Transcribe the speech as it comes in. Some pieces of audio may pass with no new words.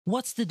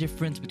What's the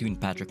difference between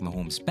Patrick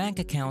Mahomes' bank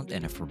account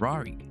and a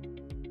Ferrari?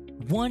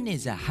 One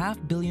is a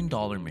 $500 million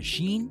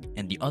machine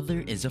and the other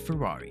is a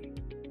Ferrari.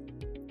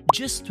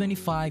 Just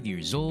 25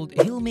 years old,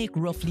 he'll make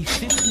roughly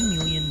 $50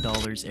 million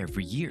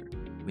every year.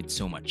 With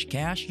so much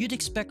cash, you'd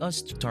expect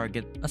us to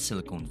target a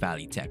Silicon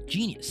Valley tech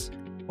genius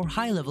or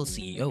high-level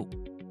CEO.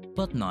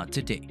 But not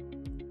today.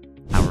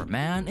 Our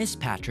man is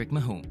Patrick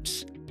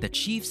Mahomes, the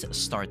Chiefs'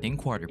 starting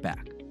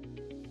quarterback.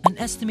 An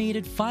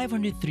estimated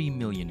 $503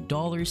 million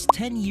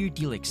 10-year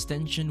deal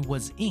extension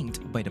was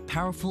inked by the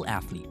powerful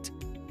athlete.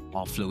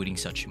 Offloading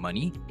such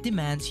money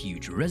demands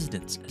huge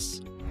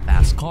residences,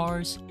 fast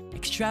cars,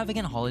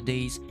 extravagant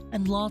holidays,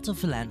 and lots of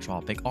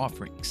philanthropic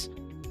offerings.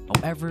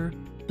 However,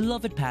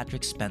 beloved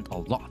Patrick spent a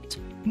lot.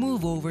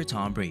 Move over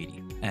Tom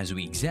Brady as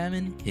we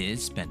examine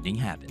his spending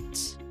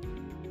habits.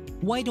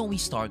 Why don't we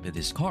start with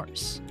his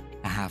cars?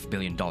 A $500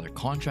 million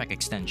contract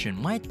extension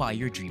might buy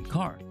your dream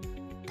car.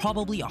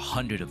 Probably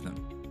 100 of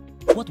them.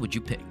 What would you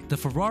pick? The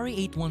Ferrari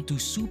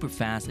 812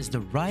 Superfast is the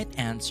right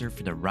answer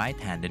for the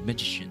right-handed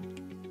magician.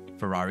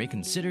 Ferrari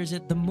considers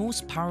it the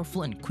most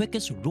powerful and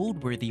quickest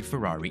roadworthy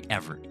Ferrari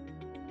ever.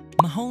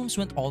 Mahomes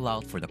went all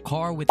out for the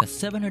car with a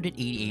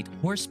 788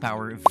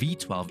 horsepower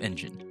V12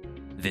 engine.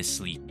 This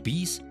sleek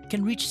beast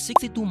can reach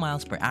 62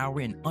 miles per hour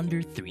in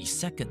under 3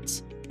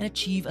 seconds and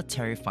achieve a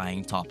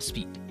terrifying top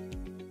speed.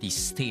 The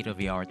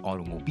state-of-the-art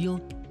automobile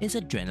is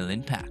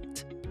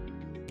adrenaline-packed.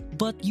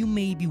 But you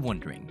may be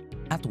wondering,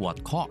 at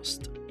what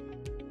cost?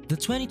 The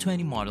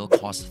 2020 model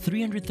cost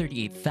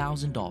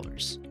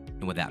 $338,000.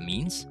 And what that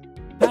means?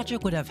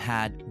 Patrick would have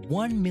had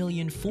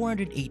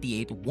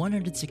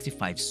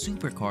 1,488,165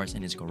 supercars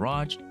in his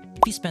garage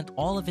if he spent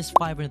all of his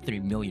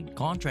 $503 million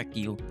contract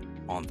deal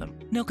on them.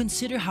 Now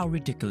consider how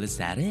ridiculous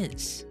that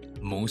is.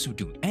 Most would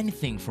do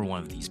anything for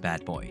one of these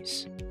bad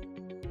boys.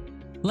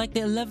 Like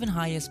the 11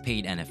 highest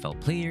paid NFL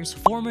players,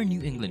 former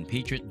New England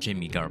Patriot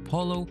Jimmy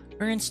Garoppolo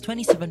earns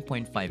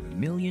 $27.5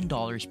 million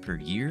per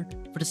year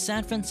for the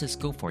San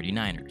Francisco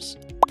 49ers.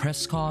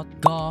 Prescott,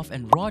 Goff,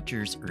 and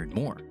Rodgers earn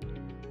more.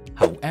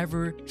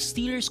 However,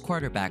 Steelers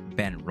quarterback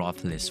Ben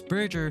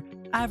Roethlisberger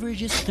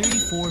averages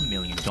 $34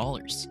 million,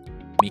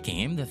 making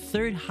him the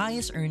third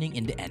highest earning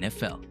in the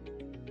NFL.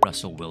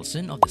 Russell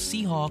Wilson of the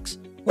Seahawks,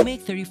 who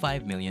make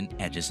 $35 million,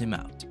 edges him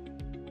out.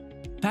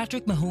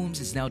 Patrick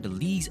Mahomes is now the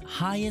league's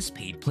highest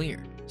paid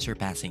player,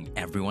 surpassing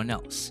everyone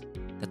else.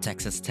 The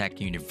Texas Tech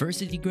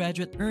University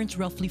graduate earns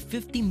roughly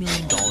 $50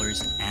 million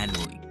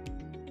annually,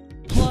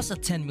 plus a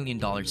 $10 million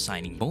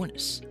signing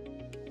bonus.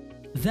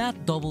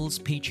 That doubles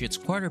Patriots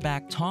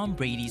quarterback Tom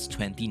Brady's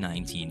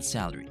 2019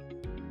 salary.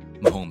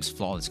 Mahomes'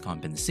 flawless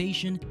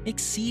compensation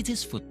exceeds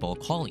his football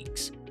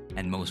colleagues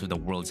and most of the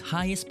world's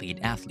highest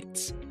paid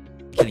athletes.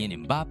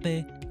 Kylian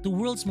Mbappe, the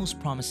world's most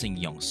promising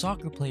young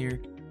soccer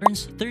player,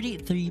 earns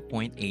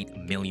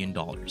 $33.8 million,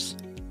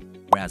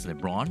 whereas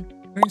LeBron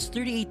earns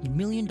 $38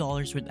 million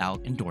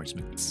without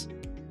endorsements.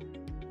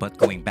 But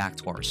going back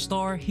to our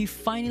star, he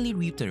finally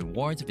reaped the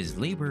rewards of his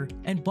labor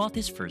and bought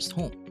his first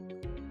home.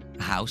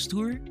 A house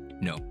tour?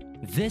 No,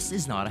 this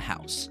is not a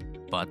house,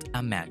 but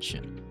a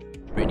mansion.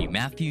 Brittany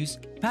Matthews,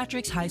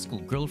 Patrick's high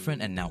school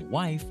girlfriend and now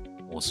wife,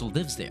 also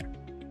lives there.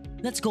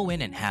 Let's go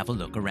in and have a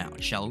look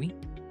around, shall we?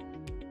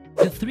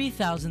 The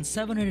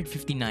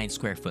 3,759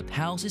 square foot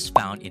house is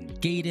found in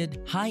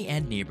gated,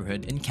 high-end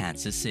neighborhood in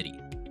Kansas City.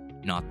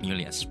 Not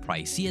nearly as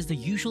pricey as the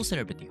usual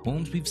celebrity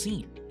homes we've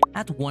seen,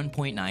 at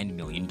 $1.9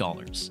 million.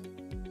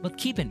 But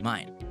keep in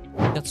mind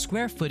that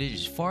square footage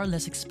is far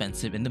less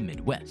expensive in the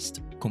Midwest.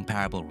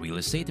 Comparable real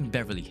estate in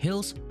Beverly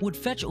Hills would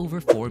fetch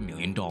over $4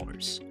 million.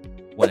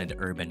 While in the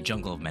urban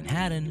jungle of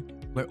Manhattan,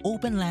 where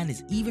open land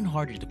is even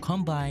harder to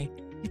come by,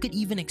 you could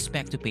even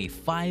expect to pay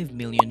 $5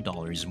 million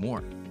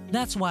more.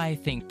 That's why I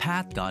think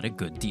Pat got a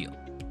good deal.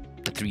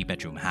 The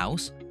 3-bedroom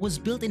house was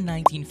built in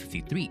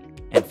 1953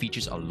 and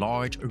features a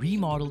large,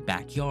 remodeled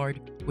backyard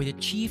where the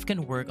chief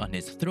can work on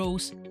his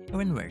throws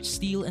and where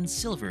Steel and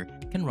Silver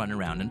can run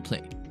around and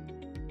play.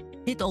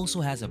 It also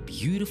has a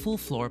beautiful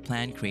floor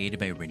plan created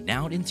by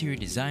renowned interior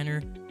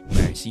designer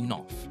Marcy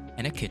Knopf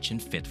and a kitchen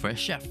fit for a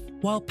chef.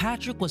 While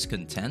Patrick was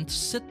content to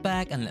sit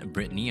back and let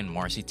Brittany and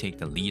Marcy take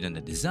the lead on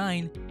the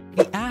design,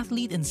 the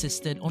athlete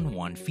insisted on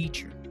one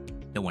feature: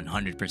 the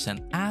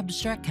 100%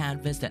 abstract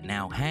canvas that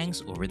now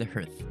hangs over the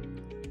hearth.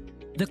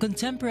 The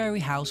contemporary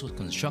house was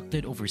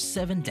constructed over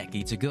 7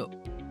 decades ago,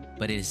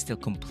 but it is still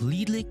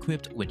completely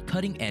equipped with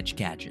cutting-edge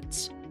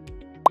gadgets.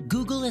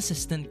 Google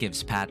Assistant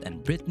gives Pat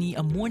and Brittany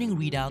a morning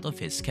readout of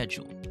his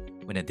schedule.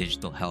 When a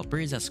digital helper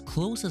is as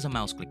close as a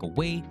mouse click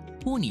away,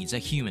 who needs a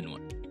human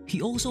one?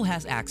 He also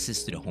has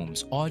access to the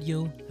home's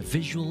audio,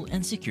 visual,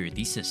 and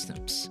security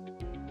systems.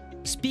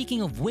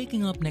 Speaking of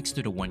waking up next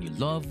to the one you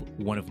love,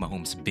 one of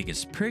Mahomes'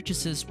 biggest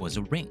purchases was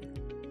a ring.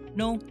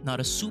 No, not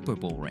a Super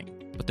Bowl ring,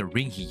 but the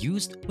ring he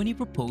used when he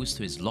proposed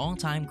to his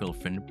longtime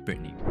girlfriend,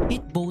 Brittany.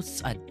 It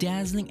boasts a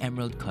dazzling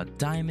emerald-cut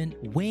diamond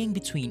weighing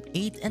between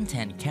 8 and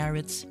 10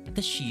 carats at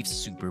the Chiefs'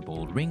 Super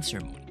Bowl ring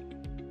ceremony.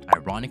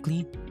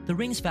 Ironically, the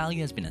ring's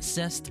value has been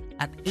assessed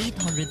at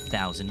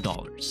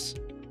 $800,000.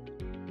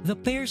 The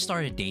pair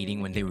started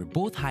dating when they were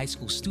both high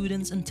school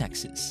students in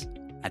Texas.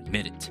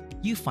 Admit it,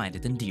 you find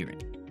it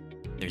endearing.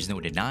 There's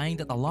no denying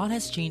that a lot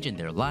has changed in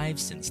their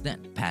lives since then.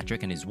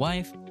 Patrick and his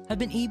wife have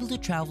been able to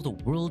travel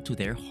the world to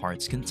their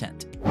heart's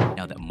content,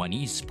 now that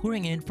money is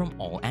pouring in from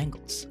all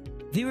angles.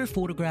 They were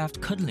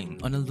photographed cuddling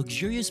on a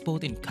luxurious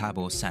boat in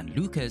Cabo San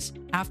Lucas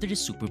after the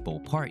Super Bowl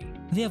party.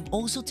 They have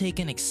also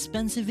taken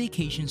expensive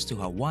vacations to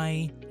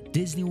Hawaii,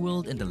 Disney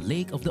World, and the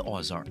Lake of the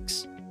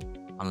Ozarks.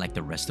 Unlike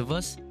the rest of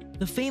us,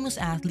 the famous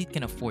athlete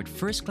can afford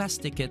first-class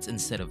tickets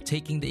instead of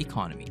taking the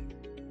economy.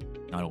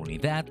 Not only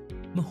that,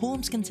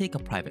 Mahomes can take a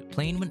private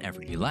plane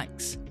whenever he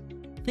likes,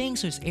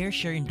 thanks to his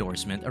airshare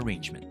endorsement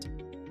arrangement.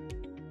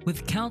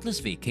 With countless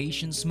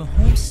vacations,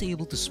 Mahomes is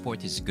able to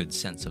sport his good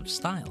sense of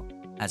style,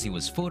 as he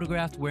was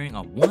photographed wearing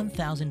a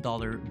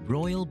 $1,000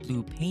 royal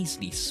blue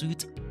paisley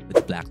suit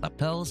with black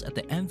lapels at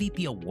the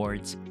MVP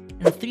Awards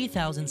and a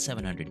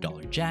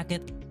 $3,700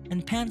 jacket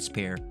and pants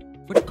pair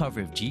for the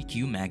cover of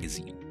GQ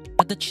magazine.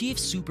 At the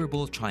Chiefs' Super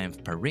Bowl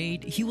Triumph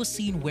Parade, he was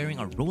seen wearing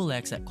a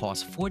Rolex that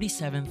cost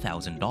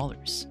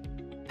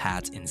 $47,000.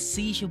 Pat's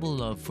insatiable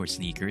love for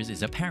sneakers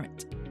is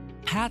apparent.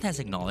 Pat has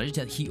acknowledged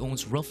that he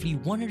owns roughly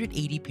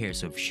 180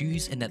 pairs of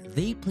shoes and that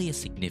they play a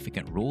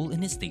significant role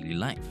in his daily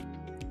life.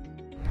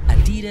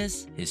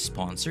 Adidas, his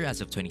sponsor as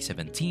of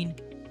 2017,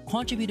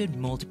 contributed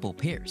multiple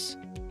pairs,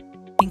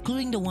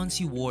 including the ones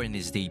he wore in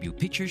his debut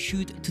picture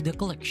shoot, to the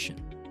collection.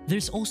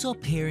 There's also a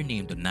pair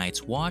named the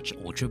Night's Watch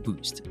Ultra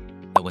Boost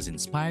that was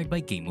inspired by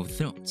Game of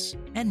Thrones,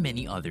 and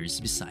many others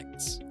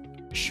besides.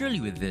 Surely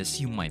with this,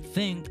 you might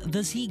think,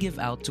 does he give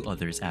out to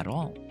others at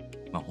all?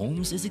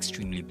 Mahomes is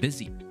extremely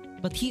busy,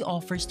 but he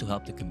offers to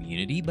help the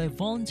community by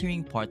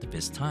volunteering part of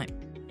his time.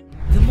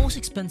 The most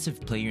expensive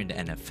player in the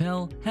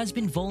NFL has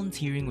been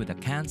volunteering with a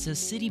Kansas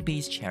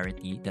City-based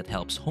charity that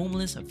helps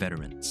homeless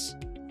veterans.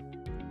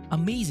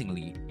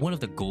 Amazingly, one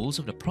of the goals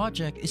of the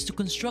project is to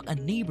construct a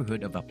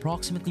neighborhood of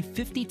approximately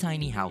 50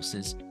 tiny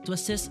houses to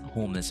assist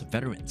homeless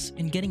veterans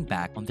in getting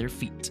back on their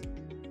feet.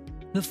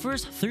 The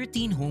first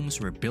 13 homes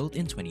were built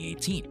in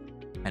 2018,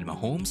 and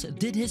Mahomes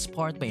did his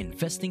part by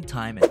investing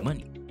time and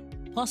money,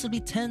 possibly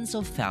tens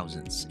of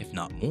thousands, if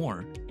not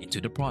more,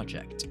 into the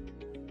project.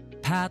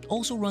 Pat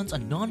also runs a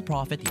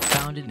non-profit he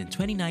founded in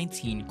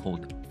 2019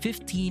 called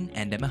 15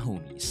 and the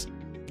Mahomies.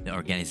 The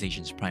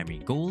organization's primary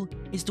goal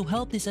is to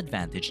help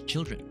disadvantaged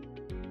children.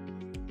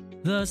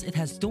 Thus, it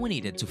has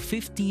donated to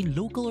 15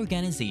 local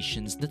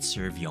organizations that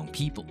serve young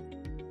people.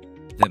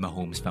 The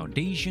Mahomes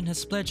Foundation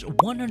has pledged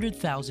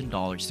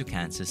 $100,000 to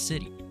Kansas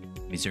City,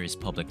 Missouri's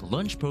public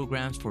lunch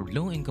programs for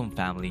low-income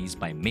families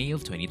by May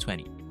of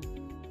 2020.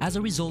 As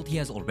a result, he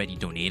has already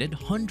donated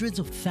hundreds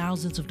of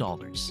thousands of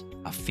dollars,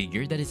 a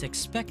figure that is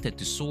expected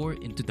to soar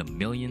into the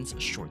millions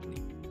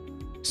shortly.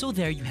 So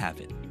there you have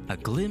it, a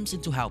glimpse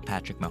into how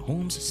Patrick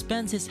Mahomes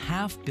spends his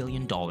 $500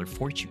 million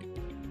fortune,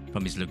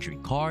 from his luxury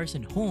cars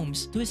and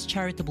homes to his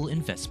charitable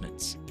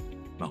investments.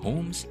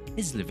 Mahomes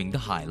is living the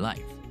high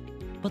life.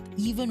 But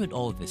even with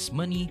all this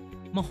money,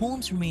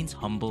 Mahomes remains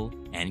humble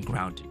and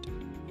grounded.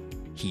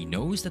 He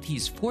knows that he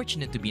is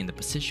fortunate to be in the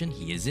position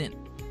he is in,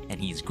 and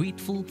he is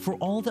grateful for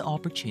all the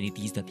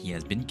opportunities that he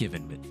has been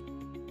given with.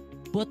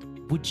 But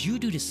would you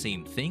do the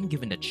same thing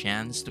given the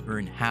chance to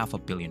earn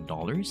 $500 million?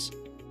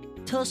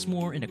 Tell us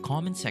more in the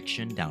comment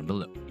section down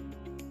below.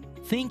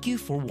 Thank you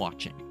for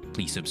watching.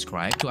 Please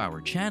subscribe to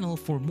our channel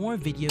for more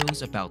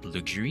videos about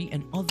luxury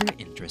and other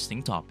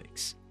interesting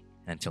topics.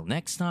 Until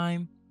next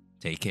time,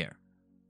 take care.